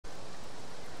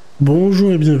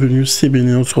Bonjour et bienvenue, c'est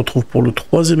Béné, on se retrouve pour le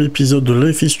troisième épisode de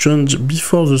Life is Strange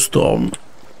Before the Storm.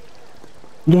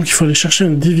 Donc il faut aller chercher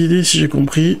un DVD si j'ai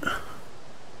compris.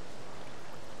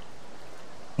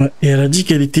 Ouais, et elle a dit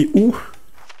qu'elle était où?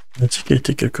 Elle a dit qu'elle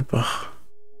était quelque part.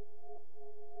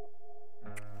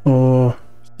 Oh,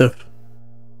 Steph.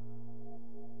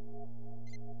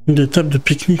 Une table de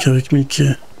pique-nique avec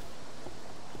Mickey.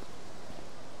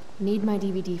 Need my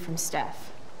DVD from Steph.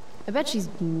 I bet she's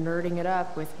nerding it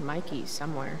up with Mikey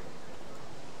somewhere.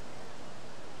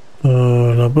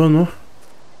 Là-bas, non?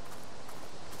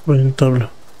 Ouais, une table.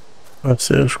 Ouais,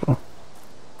 c'est elle, je crois.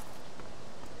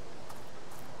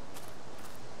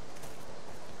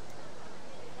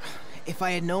 If I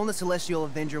had known the Celestial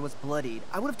Avenger was bloodied,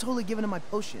 I would have totally given him my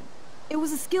potion. It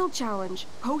was a skill challenge.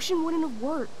 Potion wouldn't have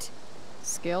worked.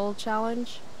 Skill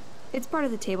challenge? It's part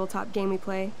of the tabletop game we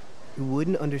play. You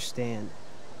wouldn't understand.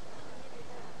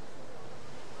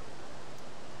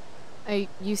 I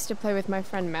used to play with my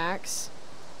friend Max.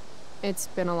 It's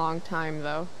been a long time,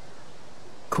 though.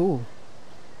 Cool.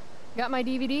 Got my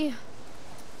DVD?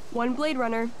 One Blade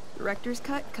Runner, director's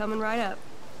cut coming right up.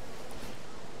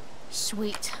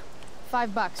 Sweet.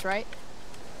 $5, right?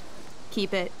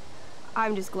 Keep it.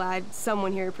 I'm just glad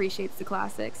someone here appreciates the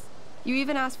classics. You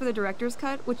even asked for the director's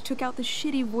cut, which took out the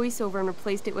shitty voiceover and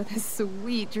replaced it with a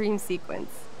sweet dream sequence.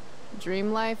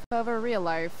 Dream life over real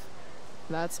life.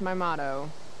 That's my motto.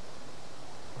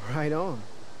 Right on.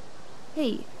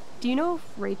 Hey, do you know if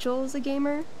Rachel's a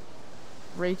gamer?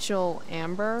 Rachel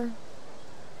Amber?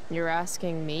 You're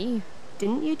asking me?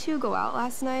 Didn't you two go out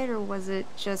last night, or was it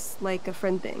just like a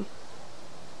friend thing?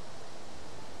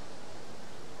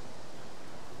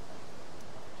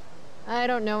 I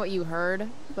don't know what you heard,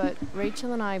 but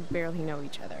Rachel and I barely know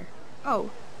each other. Oh,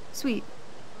 sweet.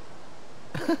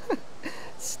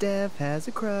 Steph has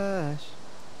a crush.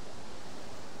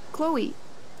 Chloe,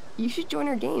 you should join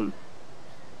our game.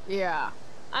 Yeah,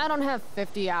 I don't have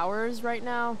 50 hours right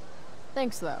now.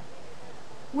 Thanks, though.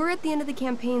 We're at the end of the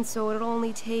campaign, so it'll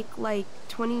only take, like,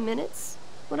 20 minutes?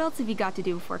 What else have you got to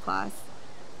do before class?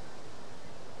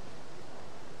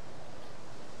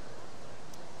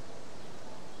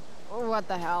 What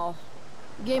the hell?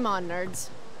 Game on, nerds.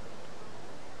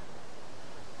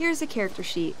 Here's a character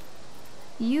sheet.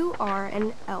 You are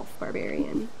an elf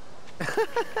barbarian.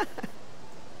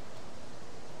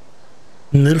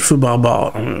 Un elfe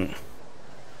barbare.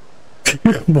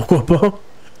 Pourquoi pas?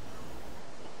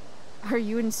 Are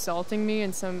you insulting me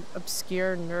in some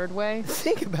obscure nerd way?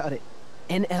 Think about it.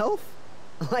 An elf?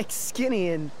 Like skinny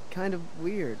and kind of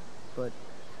weird, but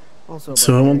also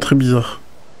C'est vraiment très bizarre.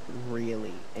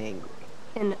 really angry.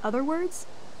 In other words,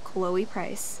 Chloe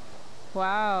Price.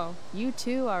 Wow, you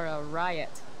two are a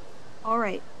riot.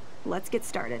 Alright, let's get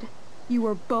started. You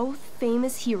are both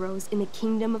famous heroes in the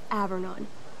kingdom of Avernon,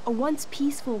 a once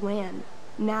peaceful land,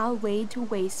 now laid to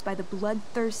waste by the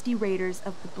bloodthirsty raiders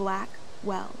of the Black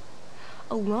Well.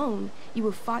 Alone, you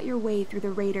have fought your way through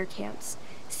the raider camps,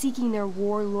 seeking their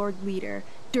warlord leader,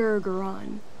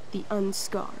 Durgaron, the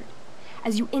Unscarred.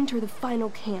 As you enter the final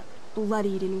camp,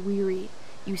 bloodied and weary,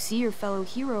 you see your fellow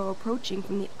hero approaching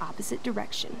from the opposite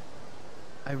direction.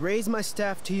 I raise my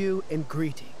staff to you in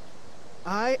greeting.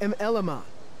 I am Elamon,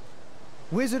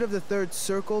 wizard of the Third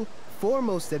Circle,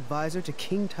 foremost advisor to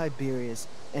King Tiberius,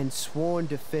 and sworn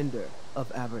defender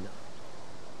of Avernon.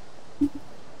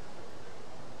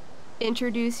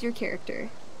 Introduce your character.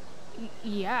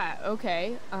 Yeah,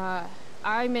 okay.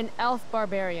 I'm an elf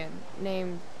barbarian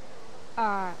named,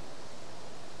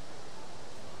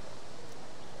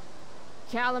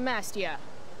 Calamastia.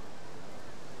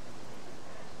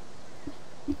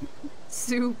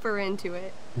 Super into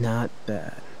it. Not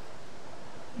bad.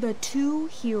 The two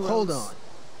heroes. Hold on.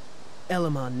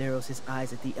 Elamon narrows his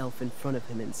eyes at the elf in front of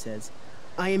him and says,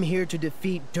 I am here to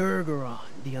defeat Durgaron,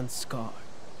 the Unscarred.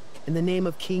 In the name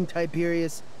of King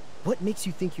Tiberius, what makes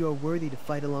you think you are worthy to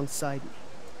fight alongside me?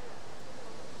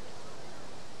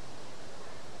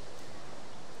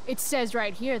 It says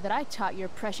right here that I taught your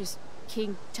precious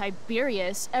King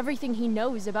Tiberius everything he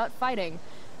knows about fighting.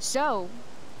 So,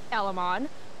 Elamon,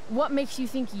 what makes you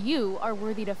think you are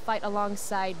worthy to fight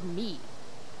alongside me?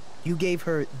 You gave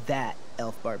her that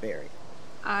elf barbarian.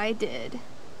 I did.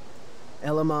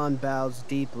 Elamon bows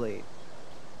deeply.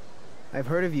 I've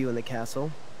heard of you in the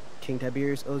castle. King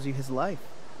Tiberius owes you his life.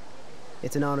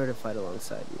 It's an honor to fight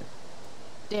alongside you.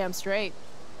 Damn straight.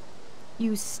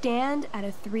 You stand at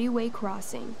a three-way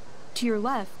crossing. To your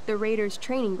left, the raiders'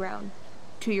 training ground.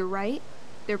 To your right,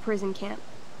 their prison camp.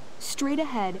 Straight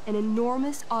ahead, an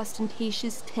enormous,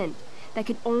 ostentatious tent that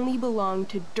could only belong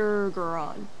to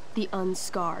Durgaron, the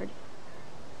Unscarred.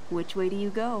 Which way do you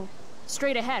go?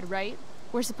 Straight ahead, right?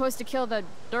 We're supposed to kill the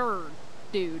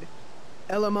dude.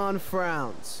 Elamon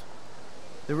frowns.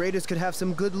 The raiders could have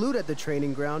some good loot at the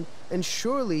training ground, and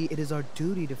surely it is our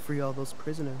duty to free all those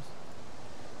prisoners.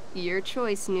 Your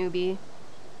choice, newbie.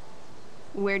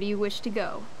 Where do you wish to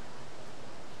go?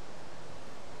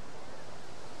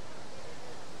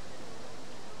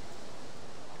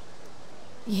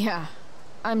 Yeah,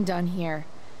 I'm done here.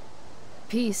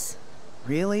 Peace.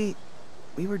 Really?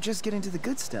 We were just getting to the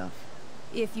good stuff.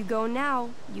 If you go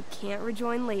now, you can't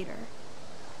rejoin later.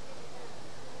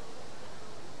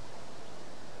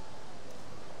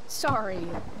 Sorry,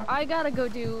 I gotta go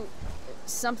do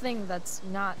something that's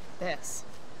not this.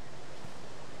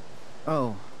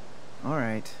 Oh,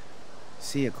 alright.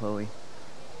 See ya, Chloe.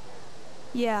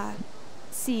 Yeah,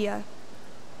 see ya.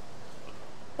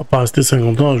 On va pas rester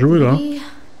 50 ans à jouer là.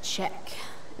 Check.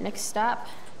 Next stop,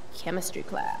 chemistry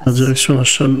class. La direction de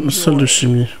la salle de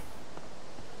chimie.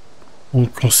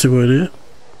 Donc on sait où aller.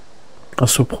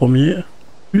 Grâce au premier.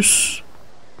 Plus.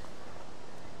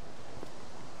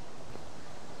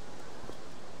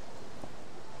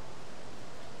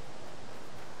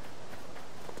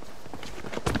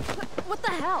 What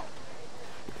the hell?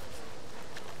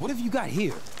 What have you got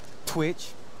here?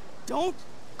 Twitch? Don't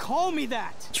call me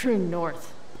that! True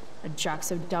north. A jock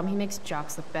so dumb he makes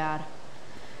jocks look bad.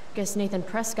 Guess Nathan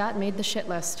Prescott made the shit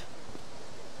list.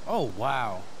 Oh,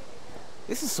 wow.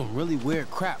 This is some really weird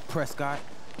crap, Prescott.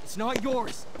 It's not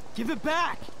yours. Give it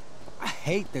back! I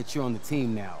hate that you're on the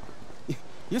team now.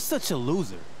 You're such a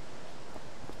loser.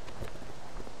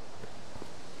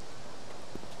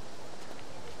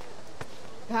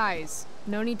 Guys,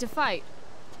 no need to fight.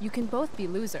 You can both be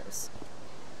losers.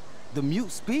 The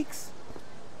mute speaks?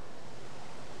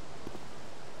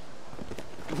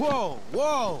 Whoa,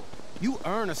 whoa! You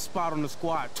earn a spot on the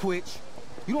squad, Twitch.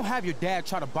 You don't have your dad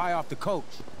try to buy off the coach.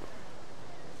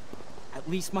 At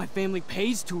least my family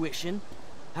pays tuition.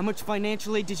 How much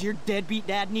financial aid does your deadbeat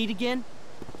dad need again?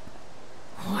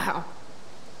 Wow.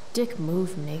 Dick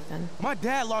move, Nathan. My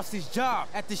dad lost his job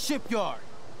at the shipyard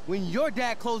when your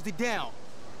dad closed it down.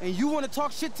 And you want to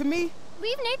talk shit to me?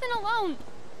 Leave Nathan alone!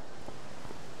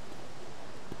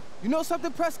 You know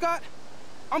something, Prescott?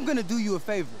 I'm gonna do you a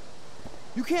favor.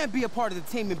 You can't be a part of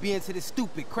the team and be into this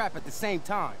stupid crap at the same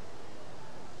time.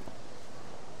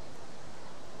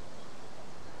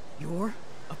 You're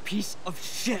a piece of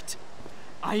shit.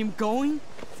 I am going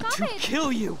to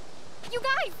kill you. You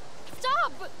guys,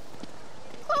 stop!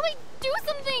 Chloe, do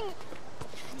something!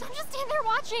 Don't just stand there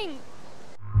watching!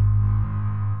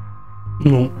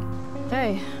 Non.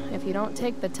 Hey, if you don't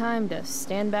take the time to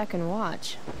stand back and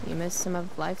watch, you miss some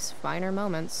of life's finer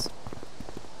moments.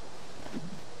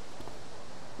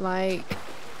 Like...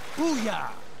 Booyah!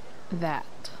 that.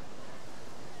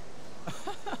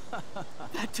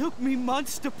 That took me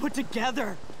months to put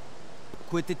together.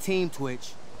 Quit the team,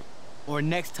 Twitch. Or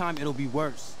next time it'll be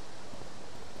worse.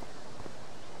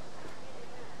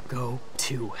 Go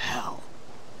to hell.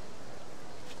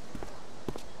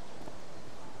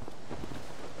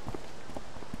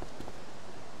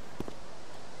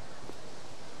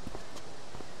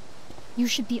 You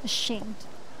should be ashamed.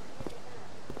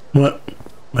 Ouais,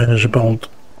 ouais, j'ai pas honte.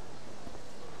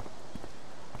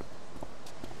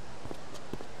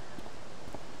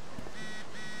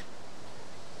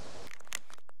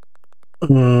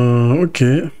 Ok.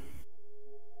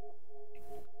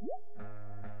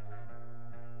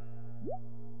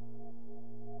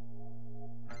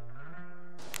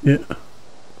 Et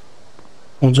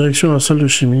en direction de la salle de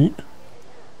chimie.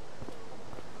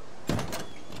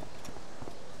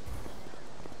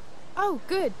 Oh,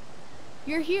 good.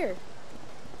 You're here.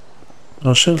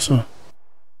 Rachel, ça.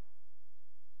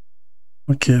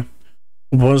 Ok.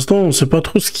 Pour l'instant, on sait pas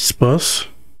trop ce qui se passe.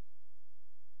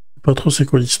 Pas trop c'est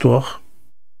quoi l'histoire.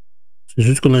 C'est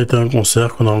juste qu'on a été à un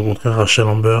concert, qu'on a rencontré Rachel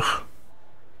Amber.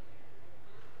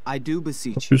 I do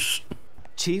beseech you, Plus.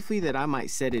 chiefly that I might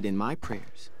set it in my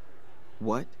prayers.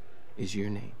 What is your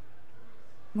name?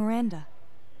 Miranda.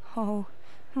 Oh,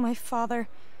 my father.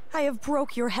 I have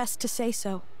broke your hest to say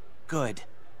so. Good.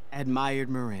 Admired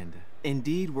Miranda.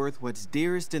 Indeed worth what's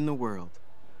dearest in the world.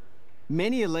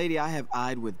 Many a lady I have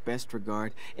eyed with best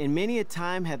regard, and many a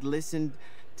time had listened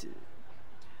to...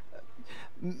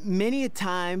 many a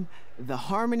time the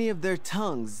harmony of their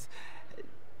tongues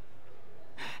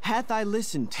hath I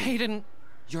listened to. Hayden,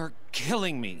 you're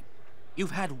killing me.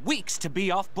 You've had weeks to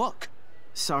be off book.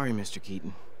 Sorry, Mr.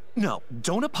 Keaton. No,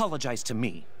 don't apologize to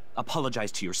me.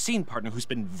 Apologize to your scene partner who's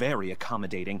been very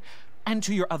accommodating, and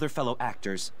to your other fellow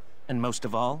actors, and most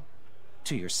of all,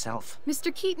 to yourself.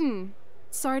 Mr. Keaton,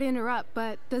 sorry to interrupt,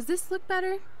 but does this look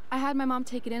better? I had my mom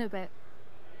take it in a bit.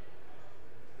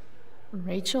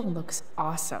 Rachel looks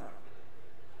awesome.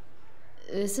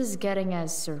 This is getting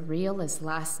as surreal as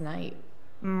last night.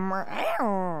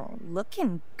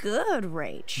 Looking good,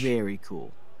 Rach. Very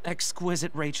cool.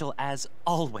 Exquisite, Rachel, as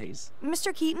always.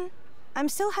 Mr. Keaton, I'm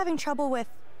still having trouble with...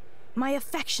 My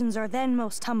affections are then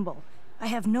most humble. I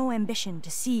have no ambition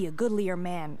to see a goodlier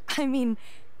man. I mean,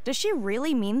 does she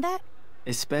really mean that?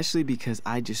 Especially because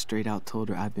I just straight out told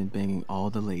her I've been banging all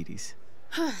the ladies.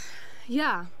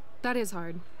 Yeah, that is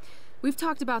hard. We've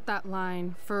talked about that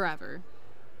line forever.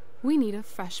 We need a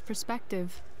fresh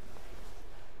perspective.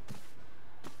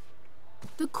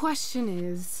 The question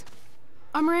is,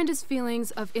 are Miranda's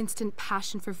feelings of instant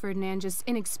passion for Ferdinand just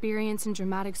inexperience in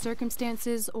dramatic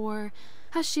circumstances, or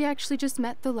has she actually just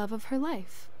met the love of her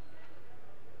life?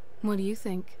 What do you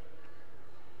think?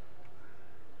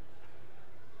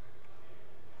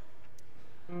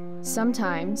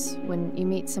 Sometimes, when you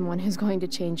meet someone who's going to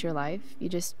change your life, you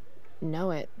just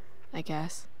know it, I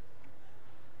guess.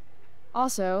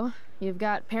 Also, you've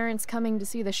got parents coming to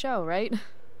see the show, right?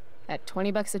 At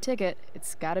 $20 a ticket,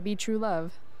 it's gotta be true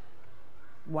love.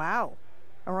 Wow.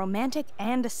 A romantic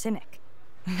and a cynic.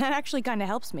 That actually kinda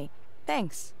helps me.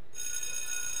 Thanks.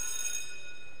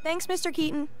 Thanks, Mr.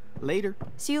 Keaton. Later.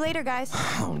 See you later, guys.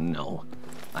 Oh no.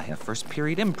 I have first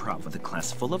period improv with a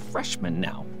class full of freshmen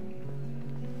now.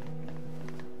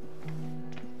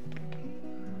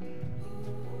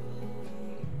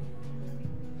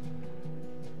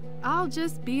 I'll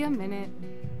just be a minute.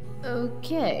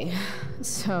 Okay,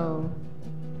 so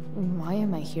why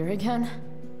am I here again?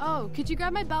 Oh, could you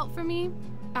grab my belt for me?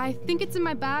 I think it's in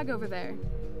my bag over there.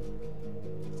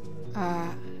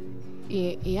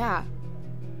 Yeah,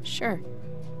 sure.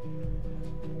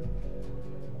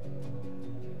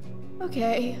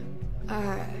 Okay,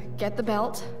 get the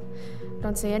belt.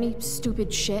 Don't say any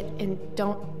stupid shit and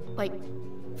don't, like,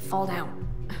 fall down.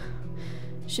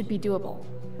 Should be doable,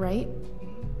 right?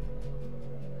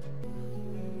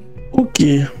 Ok,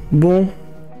 bon.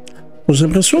 J'ai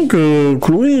l'impression que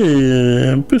Chloé est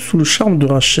un peu sous le charme de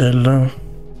Rachel.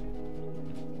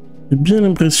 J'ai bien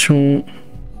l'impression.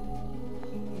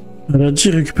 Elle a dit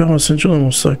récupère ma ceinture dans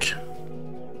mon sac.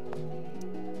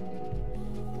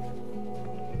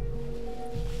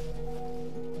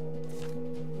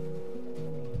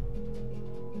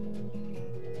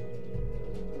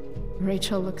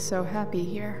 Rachel looks so happy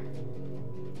here.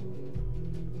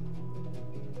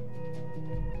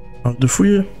 Arrête de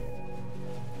fouiller.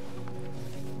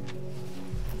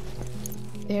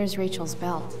 There's Rachel's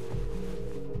belt.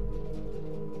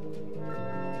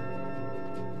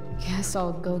 Guess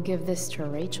I'll go give this to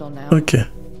Rachel now. Ok.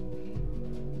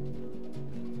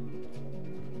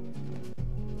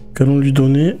 Qu'allons lui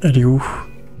donner? Elle est où?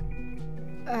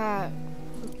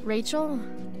 Rachel?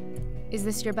 Is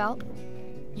this your belt?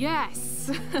 Yes!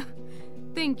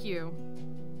 Thank you.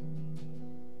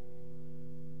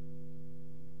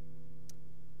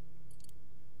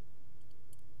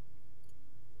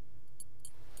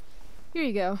 Here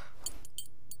you go.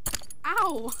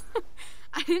 Ow!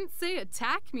 I didn't say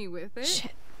attack me with it.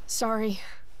 Shit. Sorry.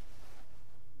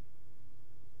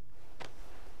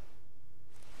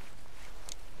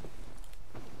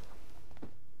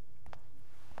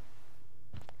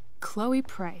 Chloe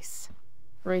Price.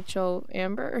 Rachel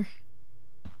Amber.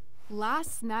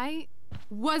 Last night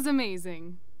was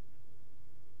amazing.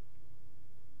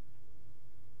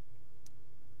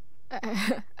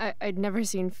 I'd never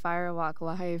seen Firewalk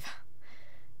live.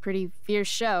 Pretty fierce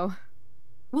show.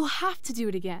 We'll have to do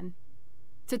it again.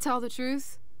 To tell the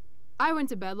truth, I went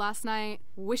to bed last night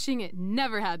wishing it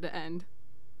never had to end.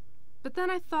 But then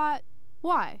I thought,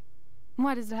 why?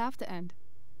 Why does it have to end?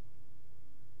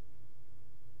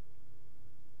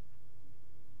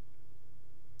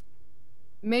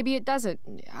 Maybe it doesn't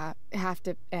have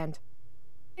to end.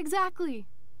 Exactly.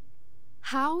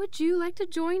 How would you like to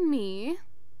join me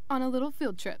on a little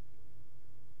field trip?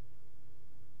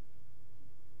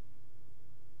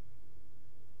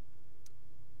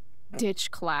 Ditch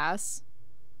class?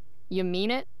 You mean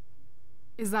it?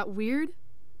 Is that weird?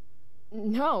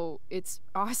 No, it's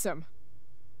awesome.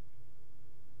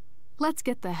 Let's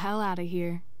get the hell out of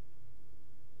here.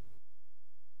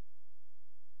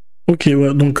 Ok,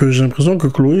 ouais, donc j'ai l'impression que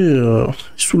Chloé est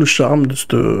sous le charme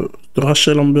de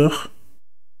Rachel Amber.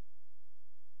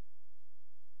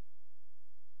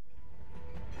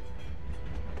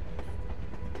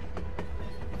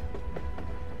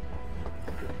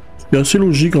 C'est assez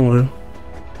logique en vrai.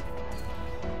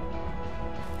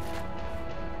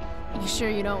 You sure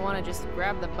you don't want to just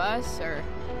grab the bus, or?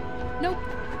 Nope.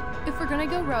 If we're gonna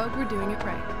go rogue, we're doing it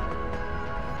right.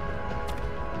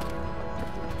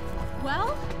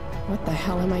 Well? What the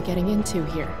hell am I getting into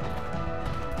here?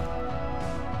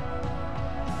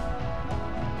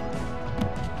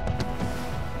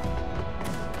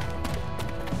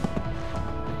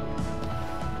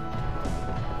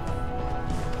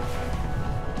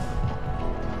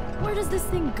 does this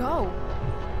thing go?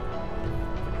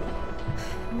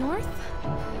 North?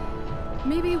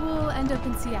 Maybe we'll end up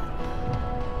in Seattle.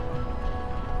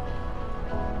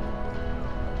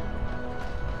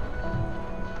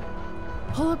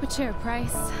 Pull up a chair,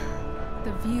 Price.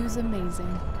 The view's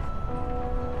amazing.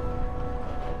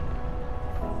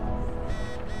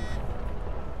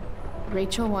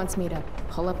 Rachel wants me to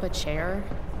pull up a chair.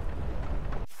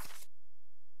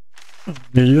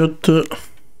 Elliot.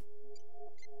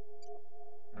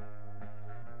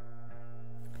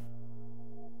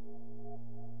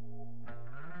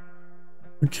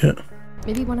 Okay.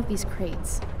 Maybe one of these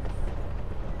crates.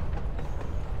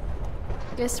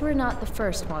 Guess we're not the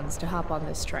first ones to hop on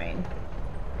this train.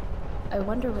 I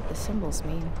wonder what the symbols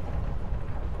mean.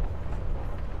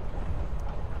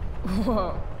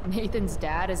 Whoa, Nathan's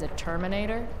dad is a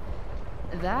Terminator?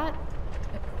 That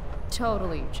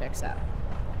totally checks out.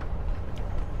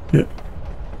 Yeah.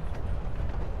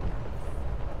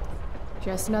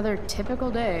 Just another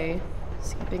typical day,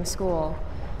 skipping school,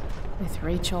 with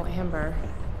Rachel Amber.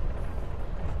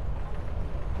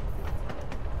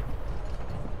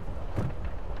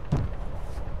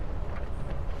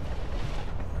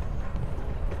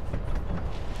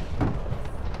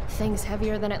 Thing's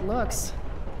heavier than it looks.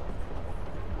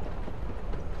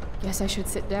 Guess I should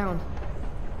sit down.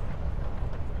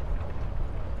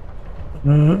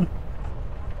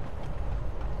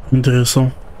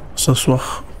 Intéressant.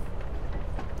 S'asseoir.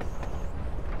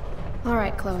 All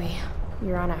right, Chloe.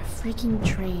 You're on a freaking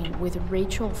train with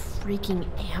Rachel freaking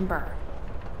Amber.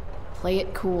 Play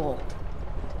it cool.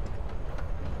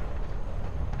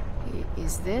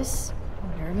 Is this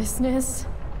nervousness?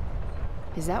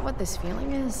 Is that what this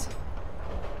feeling is?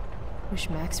 Wish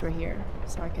Max were here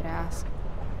so I could ask.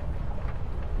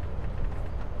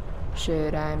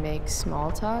 Should I make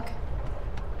small talk?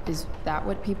 Is that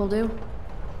what people do?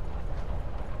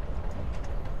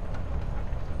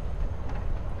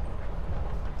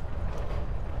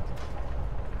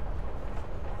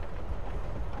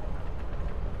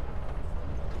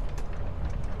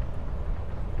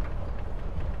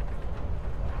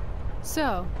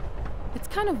 So, it's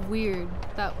kind of weird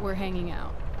that we're hanging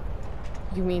out.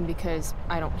 You mean because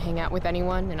I don't hang out with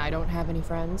anyone and I don't have any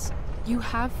friends? You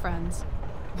have friends.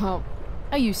 Well,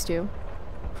 I used to.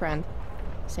 Friend.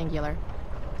 Singular.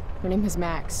 Her name was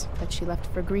Max, but she left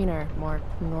for greener, more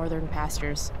northern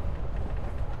pastures.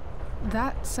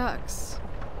 That sucks.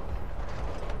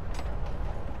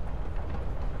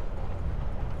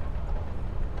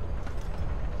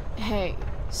 Hey,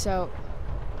 so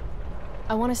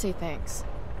I want to say thanks.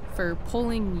 For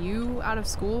pulling you out of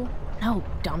school? No,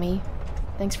 dummy.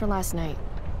 Thanks for last night.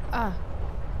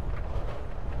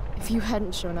 If you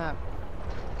hadn't shown up.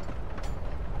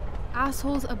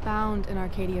 Assholes abound in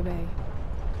Arcadia Bay.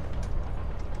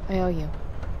 I owe you.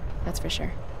 That's for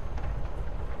sure.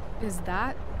 Is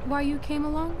that why you came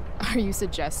along? Are you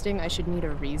suggesting I should need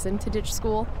a reason to ditch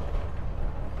school?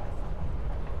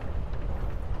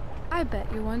 I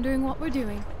bet you're wondering what we're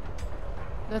doing.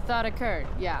 The thought occurred,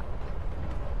 yeah.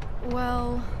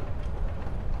 Well,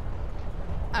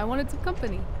 I wanted some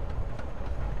company.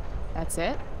 That's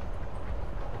it?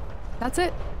 That's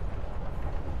it.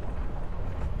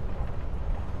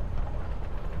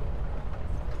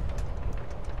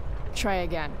 Try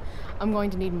again. I'm going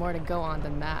to need more to go on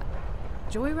than that.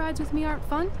 Joyrides with me aren't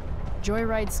fun?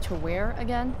 Joyrides to where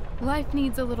again? Life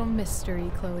needs a little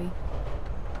mystery, Chloe.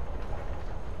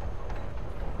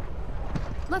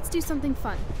 Let's do something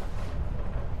fun.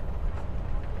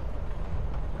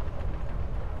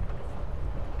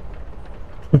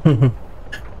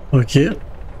 Okay.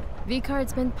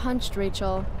 V-card's been punched,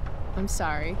 Rachel. I'm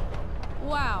sorry.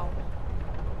 Wow.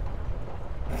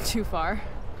 Too far?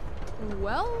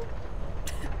 Well,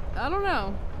 I don't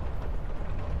know.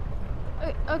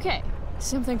 Okay,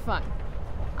 something fun.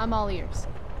 I'm all ears.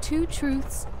 2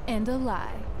 truths and a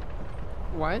lie.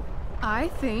 What? I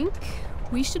think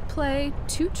we should play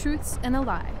 2 truths and a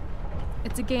lie.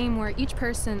 It's a game where each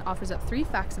person offers up 3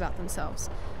 facts about themselves,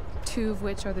 2 of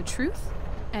which are the truth,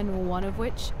 and 1 of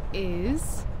which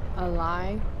is a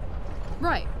lie.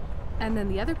 Right. And then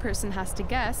the other person has to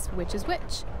guess which is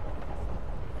which.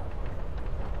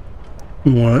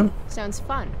 What? Sounds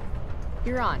fun.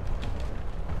 You're on.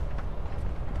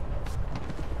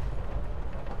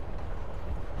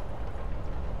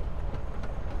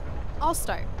 I'll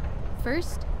start.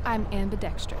 First, I'm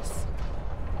ambidextrous.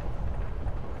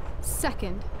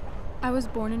 Second, I was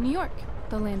born in New York,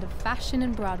 the land of fashion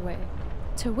and Broadway,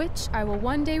 to which I will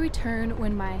one day return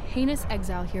when my heinous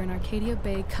exile here in Arcadia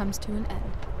Bay comes to an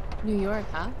end. New York,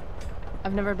 huh?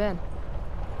 I've never been.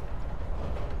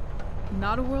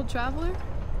 Not a world traveler?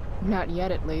 Not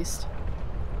yet, at least.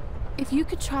 If you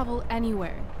could travel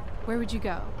anywhere, where would you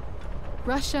go?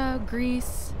 Russia,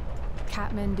 Greece,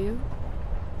 Kathmandu?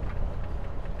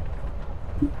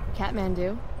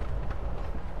 Kathmandu?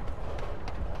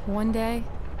 One day,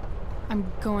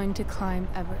 I'm going to climb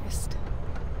Everest.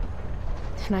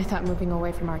 And I thought moving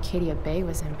away from Arcadia Bay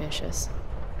was ambitious.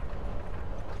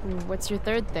 What's your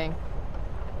third thing?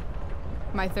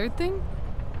 My third thing?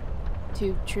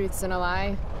 2 truths and a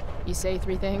lie. You say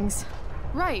 3 things.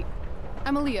 Right.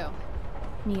 I'm a Leo.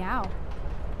 Meow.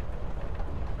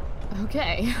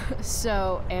 Okay,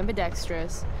 so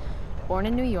ambidextrous, born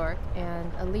in New York,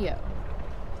 and a Leo.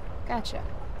 Gotcha.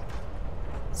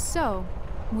 So,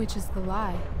 which is the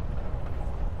lie?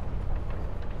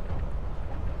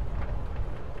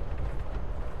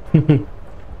 On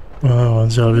va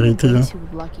dire la vérité là. You're too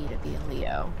lucky to be a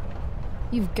Leo.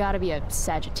 You've got to be a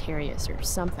Sagittarius or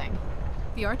something.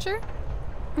 The Archer?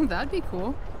 That'd be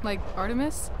cool. Like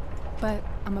Artemis. But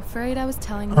I'm afraid I was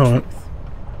telling the truth.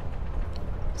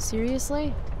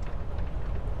 Seriously?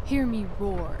 Hear me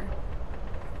roar.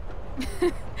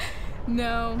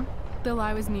 No, the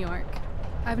lie was New York.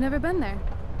 I've never been there,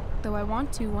 though I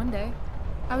want to one day.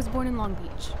 I was born in Long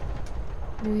Beach.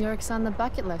 New York's on the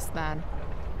bucket list then.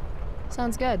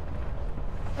 Sounds good.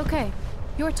 Okay,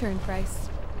 your turn, Price.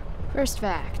 First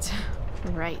fact.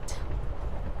 Right.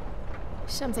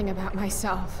 Something about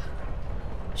myself.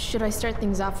 Should I start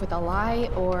things off with a lie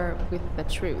or with the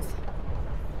truth?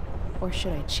 Or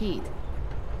should I cheat?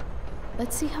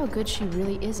 Let's see how good she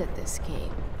really is at this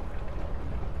game.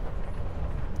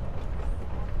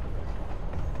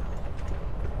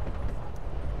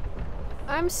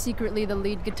 I'm secretly the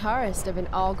lead guitarist of an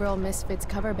all-girl Misfits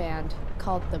cover band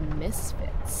called the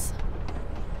Misfits.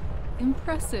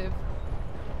 Impressive.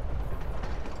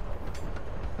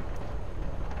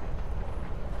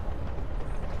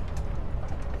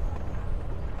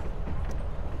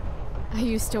 I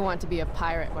used to want to be a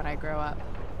pirate when I grow up.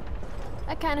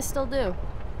 I kinda still do.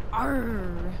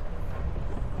 Arr.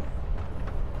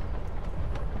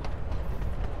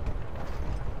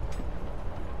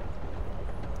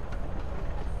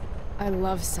 I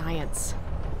love science.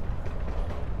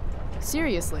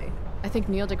 Seriously, I think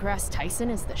Neil deGrasse Tyson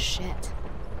is the shit.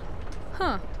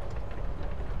 Huh.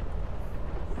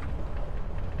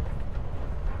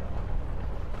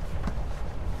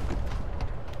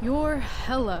 You're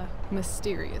hella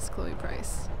mysterious, Chloe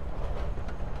Price.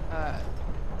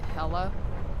 Hella?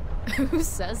 Who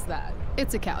says that?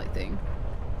 It's a Cali thing.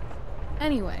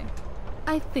 Anyway,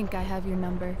 I think I have your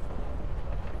number.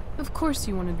 Of course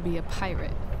you wanted to be a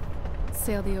pirate.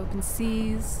 Sail the open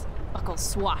seas. Buckle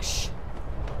swash.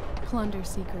 Plunder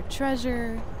secret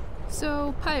treasure.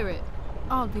 So, pirate.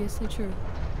 Obviously true.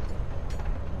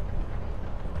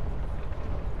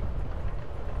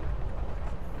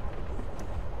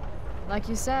 Like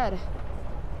you said.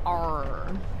 Arr.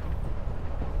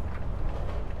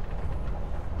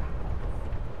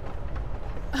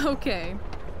 Okay.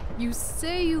 You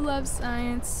say you love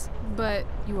science, but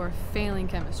you are failing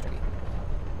chemistry.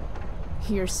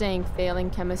 You're saying failing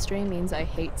chemistry means I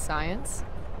hate science?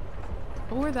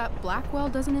 Or that Blackwell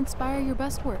doesn't inspire your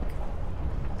best work.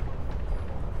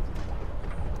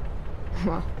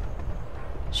 Well,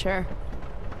 sure.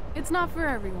 It's not for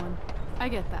everyone. I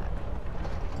get that.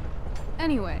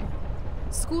 Anyway,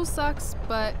 school sucks,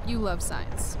 but you love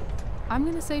science. I'm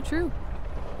gonna say true.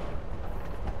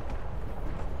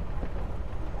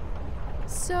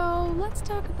 So, let's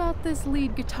talk about this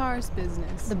lead guitarist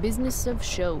business. The business of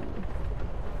show.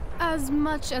 As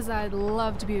much as I'd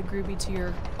love to be a groupie to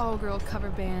your all-girl cover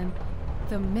band,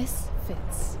 the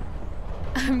Misfits,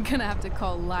 I'm gonna have to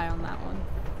call lie on that one.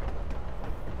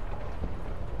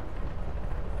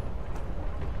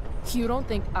 You don't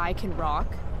think I can rock?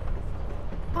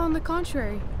 On the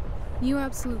contrary, you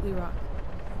absolutely rock.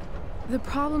 The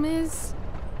problem is,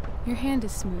 your hand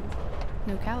is smooth,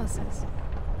 no calluses.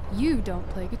 You don't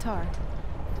play guitar.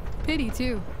 Pity,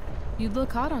 too. You'd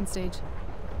look hot on stage.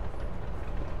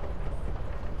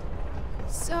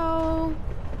 So,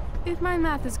 if my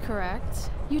math is correct,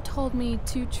 you told me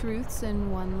 2 truths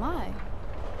and 1 lie.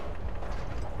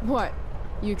 What?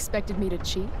 You expected me to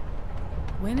cheat?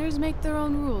 Winners make their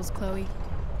own rules, Chloe.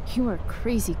 You are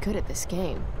crazy good at this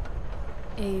game.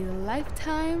 A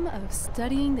lifetime of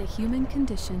studying the human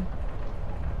condition.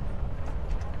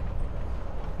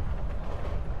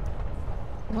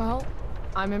 Well,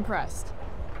 I'm impressed.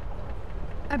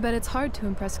 I bet it's hard to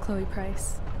impress Chloe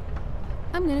Price.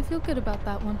 I'm gonna feel good about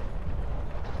that one.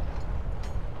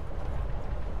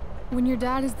 When your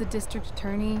dad is the district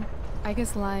attorney, I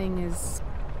guess lying is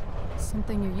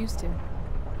something you're used to.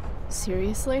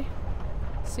 Seriously?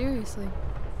 Seriously.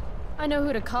 I know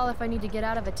who to call if I need to get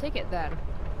out of a ticket then.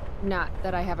 Not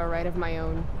that I have a right of my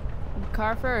own.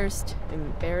 Car first,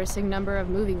 embarrassing number of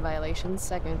moving violations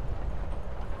second.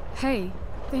 Hey,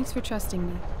 thanks for trusting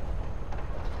me.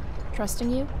 Trusting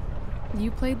you?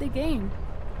 You played the game.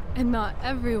 And not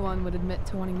everyone would admit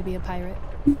to wanting to be a pirate.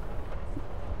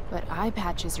 But eye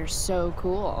patches are so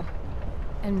cool.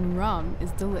 And rum is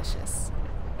delicious.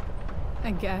 I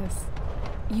guess.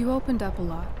 You opened up a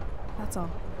lot, that's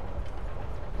all.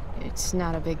 It's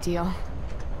not a big deal.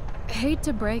 Hate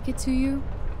to break it to you,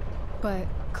 but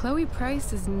Chloe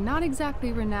Price is not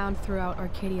exactly renowned throughout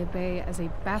Arcadia Bay as a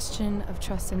bastion of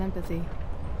trust and empathy.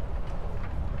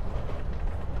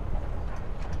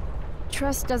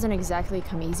 Trust doesn't exactly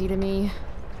come easy to me.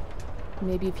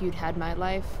 Maybe if you'd had my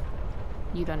life,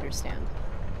 you'd understand.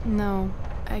 No,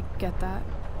 I get that.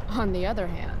 On the other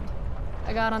hand,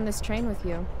 I got on this train with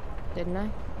you, didn't I?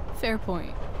 Fair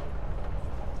point.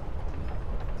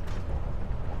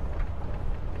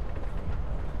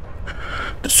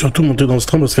 Surtout monter dans ce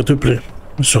train parce qu'elle te plaît.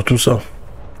 Surtout ça.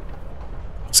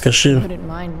 Se cacher. I wouldn't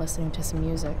mind listening to some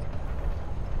music.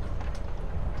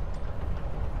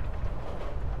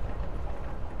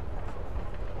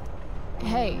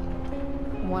 Hey,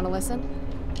 wanna listen?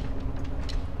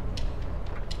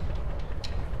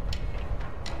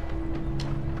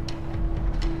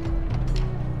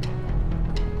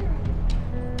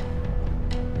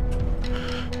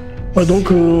 Ouais,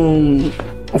 donc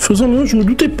en faisant le jeu, je me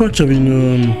doutais pas qu'il y avait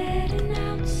une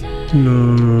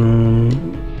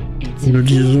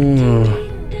liaison,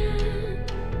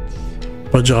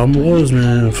 pas dire amoureuse,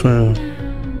 mais enfin,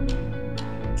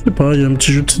 je sais pas, il y a un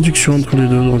petit jeu de séduction entre les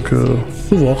deux, donc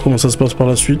faut voir comment ça se passe par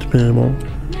la suite, mais bon.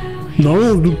 Non,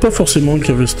 on ne doute pas forcément qu'il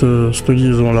y avait cette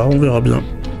liaison-là, on verra bien.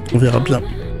 On verra bien.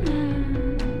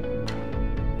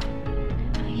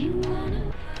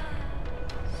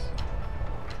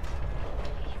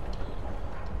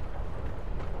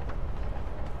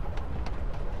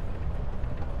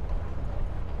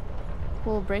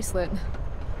 Cool bracelet.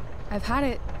 I've had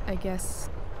it, I guess,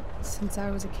 since I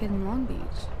was a kid in Long Beach.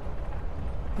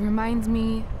 It reminds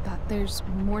me that there's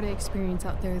more to experience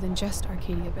out there than just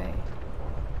Arcadia Bay.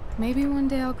 Maybe one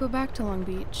day I'll go back to Long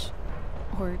Beach.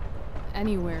 Or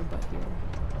anywhere but here.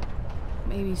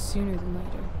 Maybe sooner than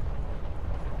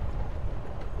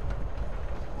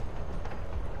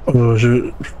later.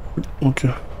 Ok.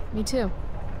 Me too.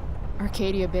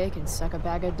 Arcadia Bay can suck a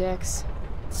bag of dicks.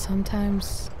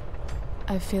 Sometimes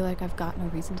I feel like I've got no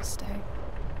reason to stay.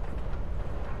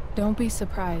 Don't be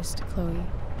surprised, Chloe,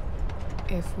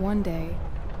 if one day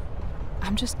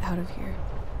I'm just out of here.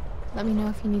 Let me know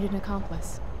if you need an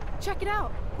accomplice. Check it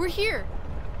out! We're here!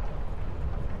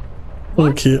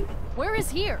 Ok. Where is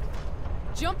here?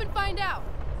 Jump and find out!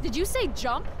 Did you say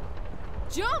jump?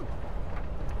 Jump!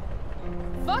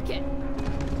 Fuck it!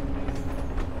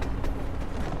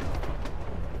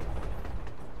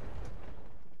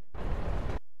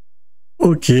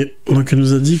 Ok, donc elle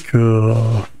nous a dit que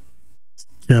ce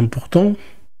qui est important,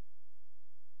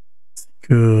 c'est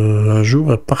qu'un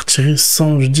jour elle partirait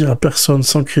sans je dire à personne,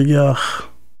 sans crier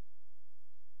gare.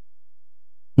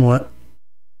 Ouais.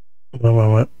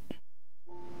 Ouais.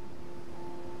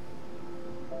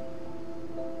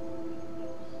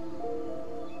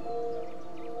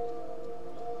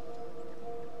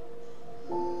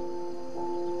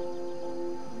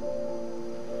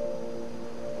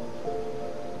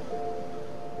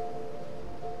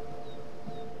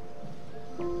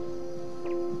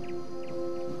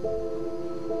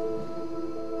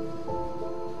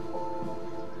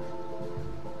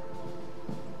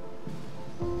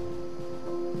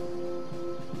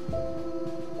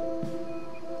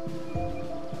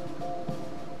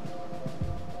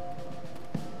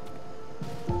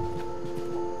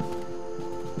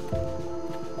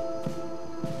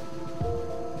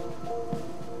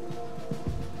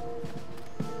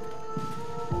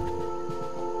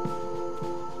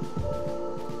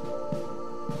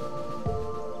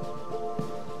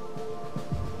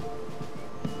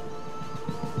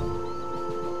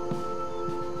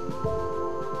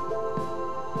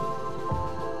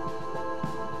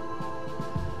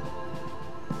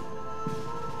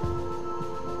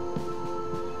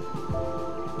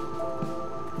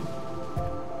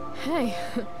 Hey,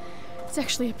 it's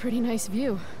actually a pretty nice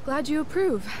view. Glad you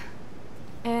approve.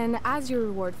 And as your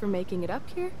reward for making it up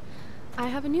here, I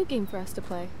have a new game for us to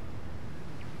play.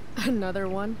 Another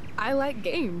one? I like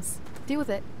games. Deal with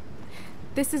it.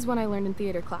 This is one I learned in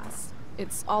theater class.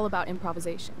 It's all about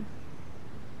improvisation.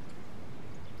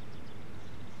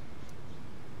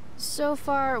 So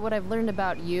far, what I've learned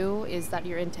about you is that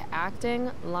you're into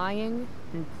acting, lying,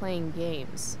 and playing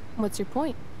games. What's your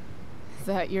point?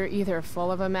 that you're either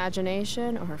full of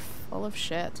imagination or full of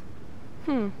shit.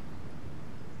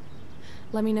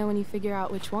 Let me know when you figure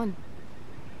out which one.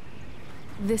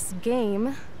 This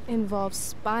game involves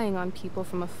spying on people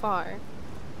from afar.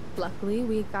 Luckily,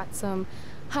 we got some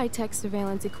high-tech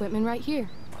surveillance equipment right here.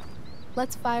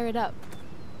 Let's fire it up.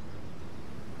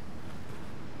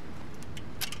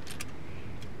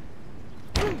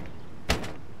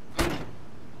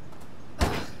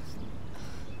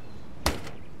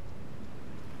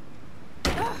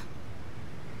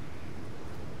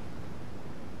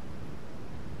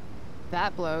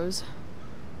 That blows.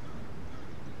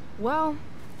 Well,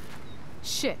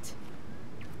 shit.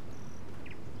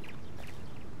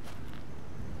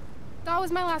 That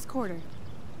was my last quarter.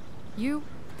 You?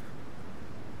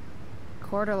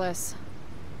 Quarterless.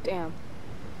 Damn.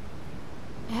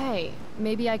 Hey,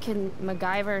 maybe I can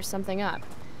MacGyver something up.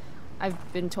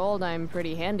 I've been told I'm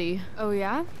pretty handy. Oh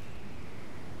yeah?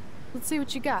 Let's see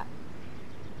what you got.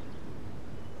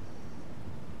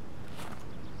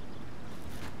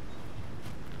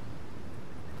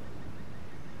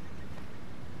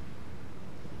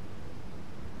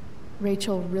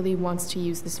 Rachel really wants to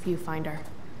use this viewfinder.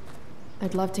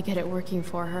 I'd love to get it working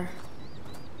for her.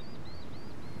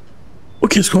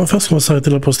 Ok, ce qu'on va faire, c'est qu'on va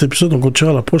s'arrêter là pour cet épisode. On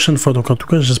continuera la prochaine fois. Donc en tout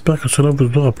cas, j'espère que cela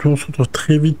vous aura plu. On se retrouve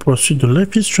très vite pour la suite de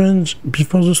Life is Strange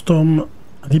Before the Storm.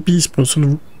 Allez, peace, prenez soin de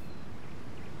vous.